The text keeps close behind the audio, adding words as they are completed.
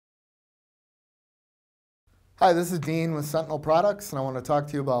Hi, this is Dean with Sentinel Products, and I want to talk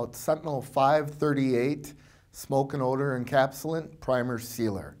to you about Sentinel 538 Smoke and Odor Encapsulant Primer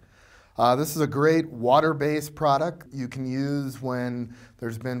Sealer. This is a great water-based product you can use when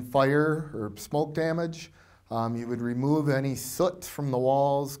there's been fire or smoke damage. You would remove any soot from the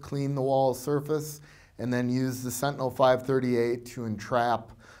walls, clean the wall surface, and then use the Sentinel 538 to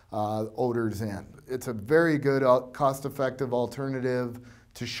entrap odors in. It's a very good, cost-effective alternative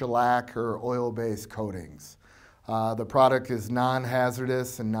to shellac or oil-based coatings. The product is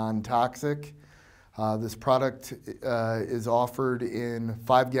non-hazardous and non-toxic. This product is offered in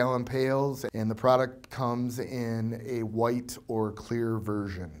 5-gallon pails, and the product comes in a white or clear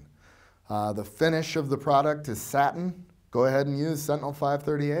version. The finish of the product is satin. Go ahead and use Sentinel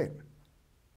 538.